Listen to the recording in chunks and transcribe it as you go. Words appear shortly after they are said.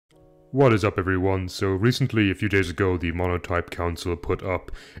What is up, everyone? So recently, a few days ago, the Monotype Council put up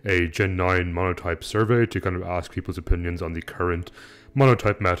a Gen 9 Monotype survey to kind of ask people's opinions on the current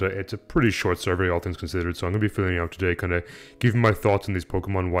Monotype meta. It's a pretty short survey, all things considered, so I'm going to be filling out today, kind of giving my thoughts on these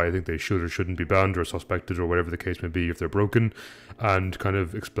Pokemon, why I think they should or shouldn't be banned or suspected or whatever the case may be if they're broken, and kind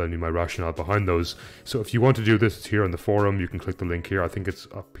of explaining my rationale behind those. So if you want to do this, it's here on the forum. You can click the link here. I think it's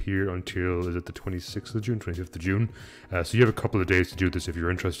up here until, is it the 26th of June, 25th of June? So you have a couple of days to do this if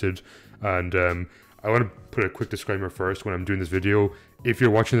you're interested. And I want to put a quick disclaimer first when I'm doing this video. If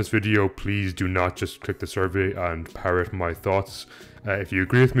you're watching this video, please do not just click the survey and parrot my thoughts. If you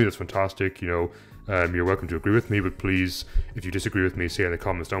agree with me, that's fantastic. You know, you're welcome to agree with me, but please, if you disagree with me, say in the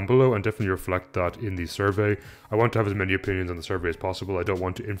comments down below and definitely reflect that in the survey. I want to have as many opinions on the survey as possible. I don't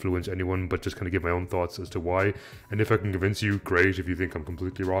want to influence anyone, but just kind of give my own thoughts as to why. And if I can convince you, great. If you think I'm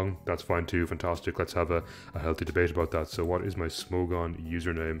completely wrong, that's fine too. Fantastic. Let's have a healthy debate about that. So what is my Smogon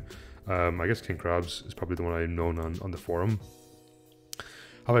username? I guess King Krabs is probably the one I'm known on the forum.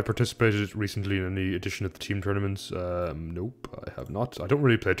 Have I participated recently in any edition of the team tournaments? Nope, I have not. I don't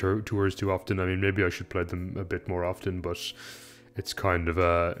really play tours too often. I mean, maybe I should play them a bit more often, but it's kind of,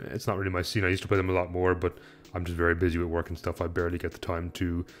 it's not really my scene. I used to play them a lot more, but I'm just very busy with work and stuff. I barely get the time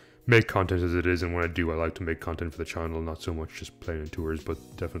to make content as it is, and when I do, I like to make content for the channel, not so much just playing in tours, but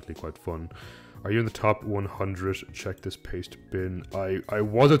definitely quite fun. Are you in the top 100? Check this paste bin. I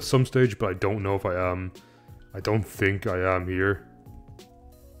was at some stage, but I don't know if I am. I don't think I am here.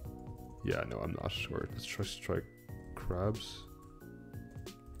 Yeah, no, I'm not. Or let's try Krabs.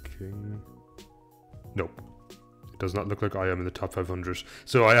 King. Nope. It does not look like I am in the top 500.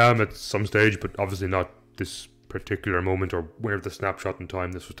 So I am at some stage, but obviously not this particular moment or whenever the snapshot in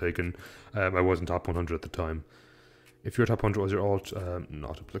time this was taken. I wasn't top 100 at the time. If you're top 100, was your alt?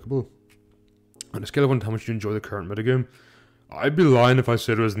 Not applicable. On a scale of 1 to how much do you enjoy the current metagame? I'd be lying if I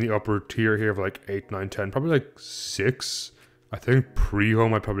said it was in the upper tier here of like 8, 9, 10. Probably like 6. I think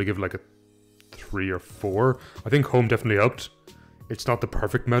pre-home I'd probably give like a 3 or 4. I think home definitely helped. It's not the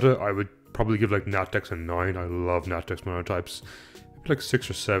perfect meta. I would probably give like Natdex a 9. I love Natdex monotypes. Maybe like 6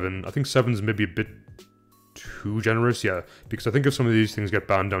 or 7. I think 7's maybe a bit too generous, yeah. Because I think if some of these things get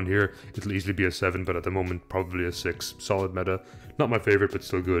banned down here, it'll easily be a 7, but at the moment probably a 6. Solid meta. Not my favorite, but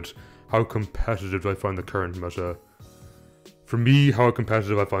still good. How competitive do I find the current meta? For me, how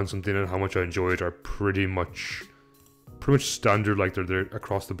competitive I find something and how much I enjoy it are pretty much standard, like they're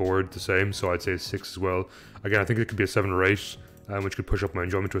across the board the same, so I'd say 6 as well. Again, I think it could be a 7 or 8, which could push up my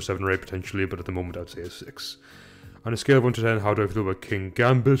enjoyment to a 7 or 8 potentially, but at the moment I'd say a 6. On a scale of 1 to 10, how do I feel about King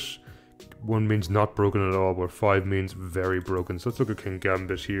Gambit? 1 means not broken at all, where 5 means very broken. So let's look at King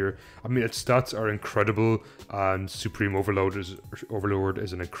Gambit here. I mean, its stats are incredible, and Supreme Overload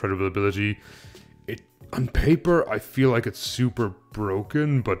is an incredible ability. On paper, I feel like it's super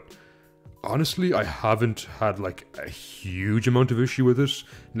broken, but honestly, I haven't had like a huge amount of issue with it.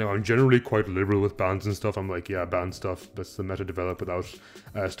 Now, I'm generally quite liberal with bans and stuff. I'm like, yeah, ban stuff. Let's the meta develop without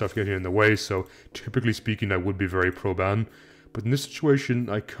stuff getting in the way. So typically speaking, I would be very pro-ban. But in this situation,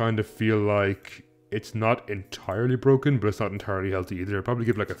 I kind of feel like it's not entirely broken, but it's not entirely healthy either. I'd probably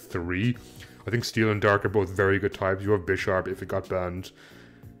give like a 3. I think Steel and Dark are both very good types. You have Bisharp if it got banned.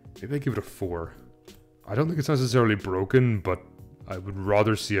 Maybe I give it a 4. I don't think it's necessarily broken, but I would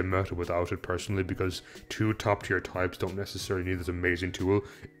rather see a meta without it personally, because 2 top tier types don't necessarily need this amazing tool.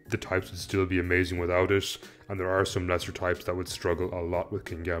 The types would still be amazing without it, and there are some lesser types that would struggle a lot with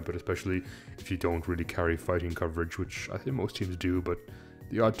King Gambit, especially if you don't really carry fighting coverage, which I think most teams do, but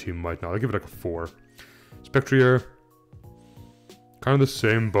the odd team might not. I'll give it like a 4. Spectrier, kind of the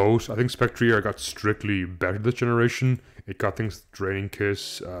same boat. I think Spectrier got strictly better this generation. It got things Draining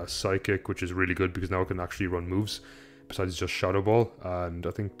Kiss, Psychic, which is really good because now it can actually run moves besides just Shadow Ball, and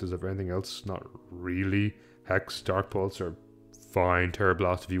I think does everything else? Not really. Hex, Dark Pulse are fine. Terra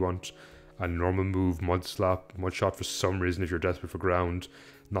Blast if you want a normal move. Mud Slap, Mud Shot for some reason if you're desperate for ground.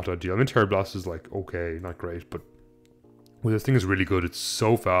 Not ideal. I mean, Terra Blast is like okay, not great, but well, this thing is really good. It's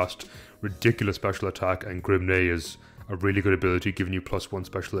so fast, ridiculous special attack, and Grimnay is a really good ability, giving you +1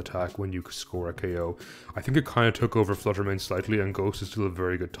 special attack when you score a KO. I think it kind of took over Fluttermane slightly, and Ghost is still a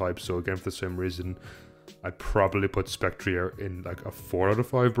very good type, so again, for the same reason, I'd probably put Spectrier in like a 4 out of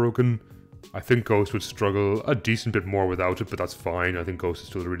 5 broken. I think Ghost would struggle a decent bit more without it, but that's fine. I think Ghost is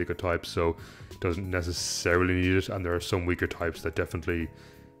still a really good type, so doesn't necessarily need it, and there are some weaker types that definitely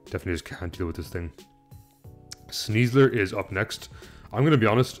just can't deal with this thing. Sneasler is up next. I'm going to be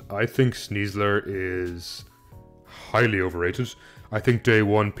honest, I think Sneasler is highly overrated. I think day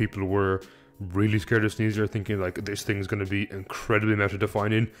one people were really scared of Sneasler, thinking like this thing's going to be incredibly meta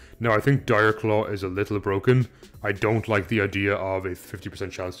defining. Now I think Dire Claw is a little broken. I don't like the idea of a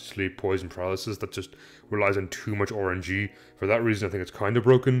 50% chance to sleep poison paralysis that just relies on too much RNG. For that reason, I think it's kind of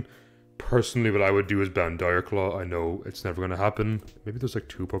broken. Personally, what I would do is ban Dire Claw. I know it's never going to happen. Maybe there's like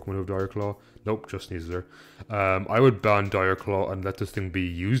 2 Pokemon who have Dire Claw. Nope, just Sneasler. I would ban Dire Claw and let this thing be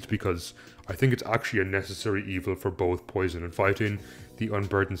used because I think it's actually a necessary evil for both poison and fighting. The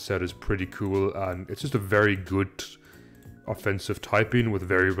Unburdened set is pretty cool and it's just a very good offensive typing with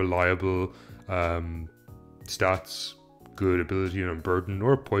very reliable stats, good ability and Unburden,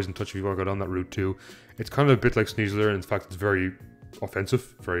 or Poison Touch if you want to go down that route too. It's kind of a bit like Sneasler, and in fact it's very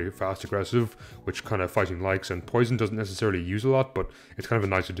offensive, very fast, aggressive, which kind of fighting likes, and Poison doesn't necessarily use a lot, but it's kind of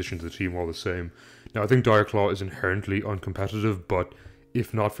a nice addition to the team all the same. Now I think Dire Claw is inherently uncompetitive, but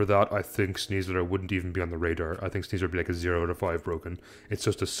if not for that, I think Sneasler wouldn't even be on the radar. I think Sneasler would be like a 0 out of 5 broken. It's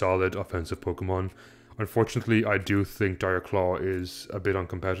just a solid offensive Pokemon. Unfortunately, I do think Dire Claw is a bit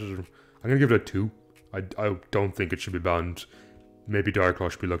uncompetitive. I'm going to give it a 2. I don't think it should be banned. Maybe Dire Claw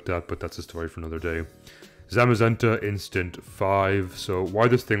should be looked at, but that's a story for another day. Zamazenta Instant 5. So why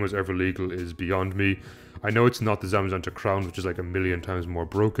this thing was ever legal is beyond me. I know it's not the Zamazenta Crown, which is like a million times more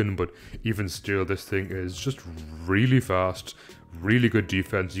broken, but even still, this thing is just really fast, really good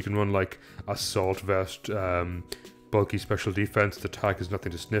defense. You can run like Assault Vest, bulky special defense. The attack is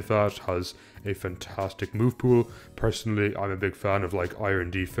nothing to sniff at, has a fantastic move pool. Personally, I'm a big fan of like Iron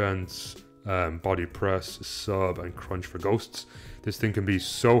Defense, Body Press, Sub, and Crunch for ghosts. This thing can be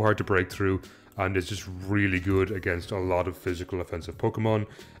so hard to break through, and it's just really good against a lot of physical offensive Pokemon,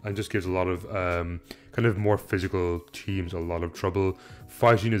 and just gives a lot of kind of more physical teams a lot of trouble.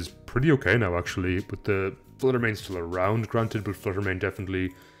 Fighting is pretty okay now actually, but the Fluttermane's still around, granted, but Fluttermane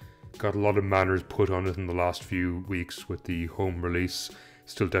definitely got a lot of manners put on it in the last few weeks with the home release.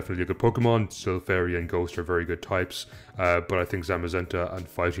 Still definitely a good Pokemon, still Fairy and Ghost are very good types, but I think Zamazenta and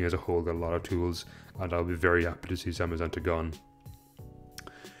Fighting as a whole got a lot of tools, and I'll be very happy to see Zamazenta gone.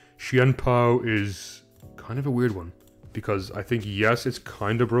 Xianpao is kind of a weird one, because I think yes, it's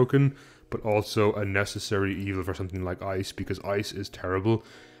kind of broken, but also a necessary evil for something like Ice, because Ice is terrible.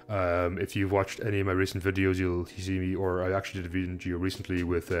 If you've watched any of my recent videos, you'll see me, or I actually did a video recently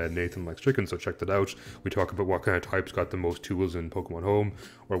with Nathan Likes Chicken, so check that out. We talk about what kind of types got the most tools in Pokemon Home,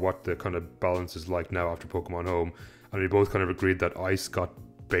 or what the kind of balance is like now after Pokemon Home, and we both kind of agreed that Ice got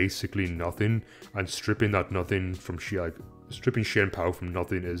basically nothing, and stripping that nothing from stripping Xianpao from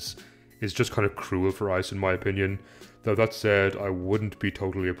nothing is just kind of cruel for Ice in my opinion. Though that said, I wouldn't be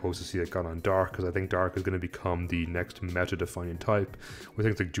totally opposed to see it gone on Dark, because I think Dark is going to become the next meta-defining type with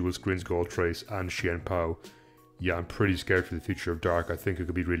things like Dual Screens, Gold Trace, and Xianpao. Yeah, I'm pretty scared for the future of Dark. I think it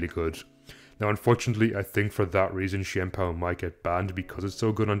could be really good. Now, unfortunately, I think for that reason, Xianpao might get banned because it's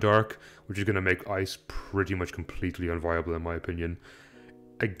so good on Dark, which is going to make Ice pretty much completely unviable in my opinion.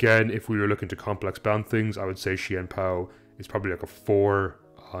 Again, if we were looking to complex ban things, I would say Xianpao is probably like a 4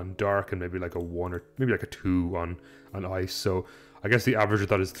 on Dark and maybe like a 1 or maybe like a 2 on Ice. So I guess the average of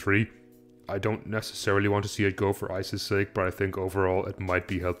that is 3. I don't necessarily want to see it go for Ice's sake, but I think overall it might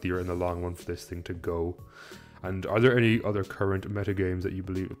be healthier in the long run for this thing to go. And are there any other current metagames that you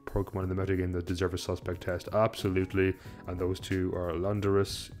believe Pokemon in the metagame that deserve a suspect test? Absolutely. And those two are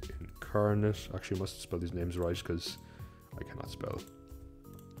Landorus, Incarnate. Actually, I must spell these names right because I cannot spell.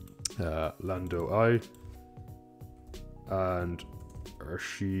 Lando and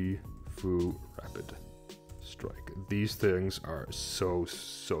Urshifu Rapid Strike. These things are so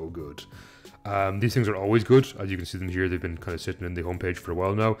good. These things are always good. As you can see them here, they've been kind of sitting in the homepage for a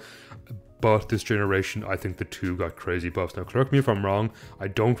while now. But this generation, I think the two got crazy buffs. Now, correct me if I'm wrong, I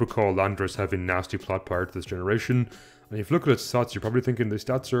don't recall Landorus having nasty plot prior to this generation. And if you look at its stats, you're probably thinking the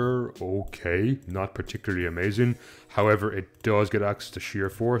stats are okay, not particularly amazing. However, it does get access to Sheer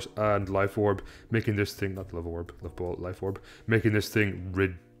Force and Life Orb, making this thing, not Love Orb, Love Ball, Life Orb, making this thing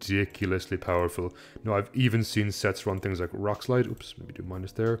ridiculously powerful. Now, I've even seen sets run things like Rock Slide, oops, maybe do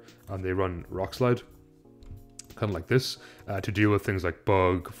minus there, and they run Rock Slide, kind of like this, to deal with things like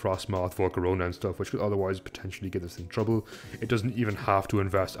Bug, Frostmoth, Volcarona and stuff, which could otherwise potentially get this in trouble. It doesn't even have to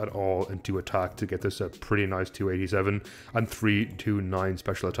invest at all into attack to get this a pretty nice 287, and 329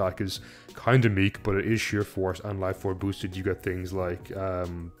 special attack is kind of meek, but it is Sheer Force and Life Orb boosted. You get things like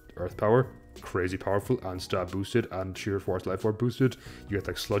Earth Power, crazy powerful, and Stab boosted, and Sheer Force, Life Orb boosted. You get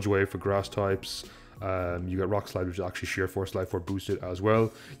like Sludge Wave for grass types. You get Rock Slide, which is actually Sheer Force, Life Orb boosted as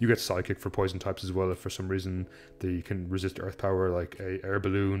well. You get Psychic for poison types as well, if for some reason they can resist Earth Power, like a Air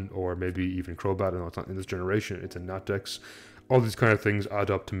Balloon or maybe even Crobat. I know it's not in this generation, it's in Natdex. All these kind of things add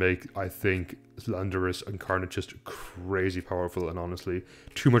up to make, I think, Landorus Incarnate just crazy powerful, and honestly,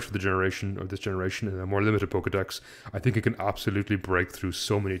 too much for the generation, or this generation, in a more limited Pokedex. I think it can absolutely break through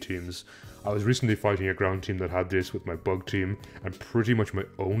so many teams. I was recently fighting a ground team that had this with my bug team, and pretty much my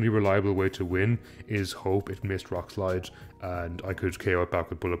only reliable way to win is hope it missed Rock Slide, and I could KO it back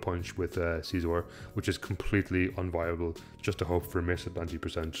with Bullet Punch with Caesar, which is completely unviable, just to hope for a miss at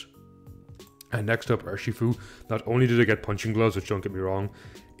 90%. And next up, Urshifu. Not only did I get punching gloves, which don't get me wrong,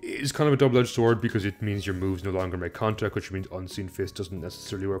 is kind of a double-edged sword because it means your moves no longer make contact, which means Unseen Fist doesn't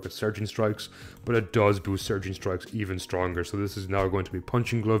necessarily work with Surging Strikes, but it does boost Surging Strikes even stronger. So this is now going to be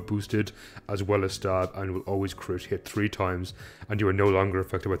Punching Glove boosted as well as Stab, and will always crit hit 3 times, and you are no longer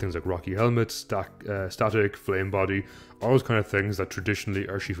affected by things like Rocky Helmet, Static, Flame Body, all those kind of things that traditionally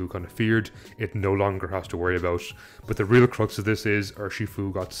Urshifu kind of feared, it no longer has to worry about. But the real crux of this is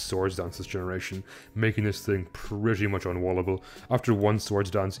Urshifu got Swords Dance this generation, making this thing pretty much unwallable. After one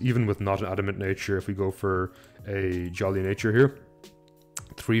Swords Dance, even with not an Adamant Nature, if we go for a Jolly Nature here,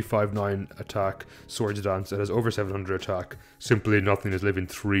 359 attack, Swords Dance, it has over 700 attack, Simply Nothing is living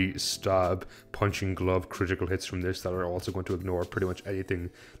 3 stab, punching glove, critical hits from this that are also going to ignore pretty much anything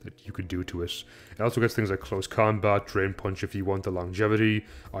that you could do to it. It also gets things like Close Combat, Drain Punch if you want the longevity,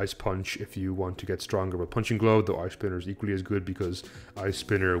 Ice Punch if you want to get stronger with Punching Glove, though Ice Spinner is equally as good because Ice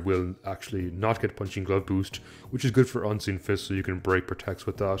Spinner will actually not get Punching Glove boost, which is good for Unseen Fist, so you can break Protects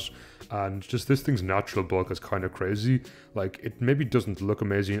with that. And just this thing's natural bulk is kind of crazy. Like, it maybe doesn't look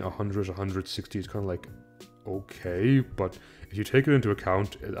amazing, 100, 160 is kind of like okay, but if you take it into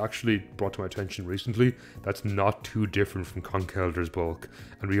account, it actually brought to my attention recently that's not too different from Conkeldur's bulk,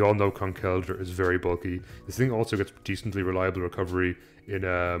 and we all know Conkeldurr is very bulky. This thing also gets decently reliable recovery in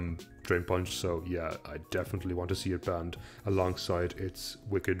Drain Punch, so yeah, I definitely want to see it banned alongside its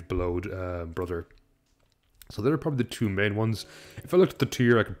Wicked Blowed brother. So they're probably the 2 main ones. If I looked at the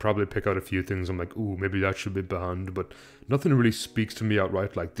tier, I could probably pick out a few things. I'm like, ooh, maybe that should be banned, but nothing really speaks to me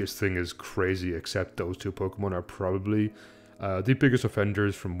outright like this thing is crazy, except those 2 Pokemon are probably the biggest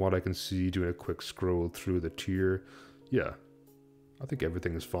offenders from what I can see doing a quick scroll through the tier. Yeah, I think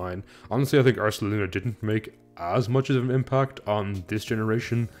everything is fine. Honestly, I think Ursaluna didn't make as much of an impact on this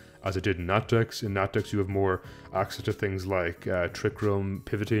generation as it did in Natdex. In Natdex, you have more access to things like Trick Room,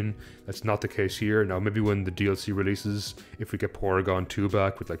 Pivoting. That's not the case here. Now, maybe when the DLC releases, if we get Porygon 2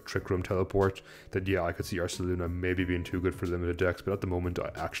 back with like Trick Room Teleport, then yeah, I could see Ursaluna maybe being too good for limited decks, but at the moment, I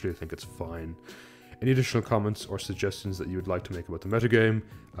actually think it's fine. Any additional comments or suggestions that you would like to make about the metagame?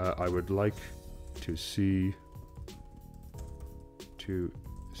 I would like to see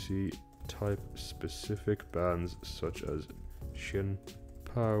type-specific bans such as Shin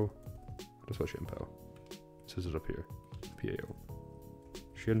Pao. That's what Shin Pao. It says it up here. PAO.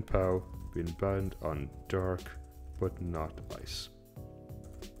 Shin Pao being banned on Dark, but not Ice,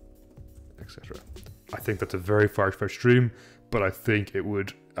 etc. I think that's a very far-fetched dream, but I think it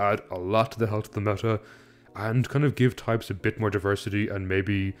would add a lot to the health of the meta and kind of give types a bit more diversity, and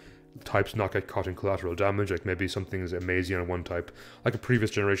maybe types not get caught in collateral damage. Like maybe something is amazing on one type. Like a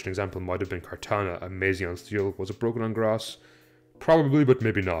previous generation example might have been Kartana, amazing on Steel. Was it broken on Grass? Probably, but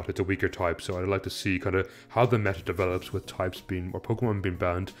maybe not. It's a weaker type, so I'd like to see kind of how the meta develops with types being, or Pokemon being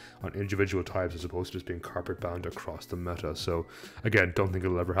banned on individual types as opposed to just being carpet banned across the meta. So again, don't think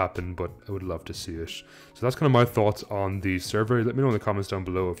it'll ever happen, but I would love to see it. So that's kind of my thoughts on the survey. Let me know in the comments down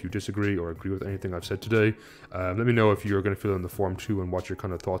below if you disagree or agree with anything I've said today. Let me know if you're going to fill in the form too and what your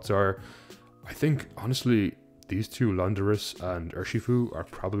kind of thoughts are. I think, honestly, these 2, Landorus and Urshifu, are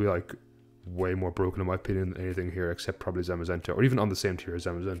probably like way more broken in my opinion than anything here, except probably Zamazenta, or even on the same tier as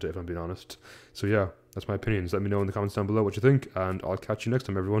Zamazenta if I'm being honest. So yeah, that's my opinions. Let me know in the comments down below what you think, and I'll catch you next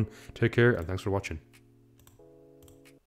time everyone. Take care, and thanks for watching.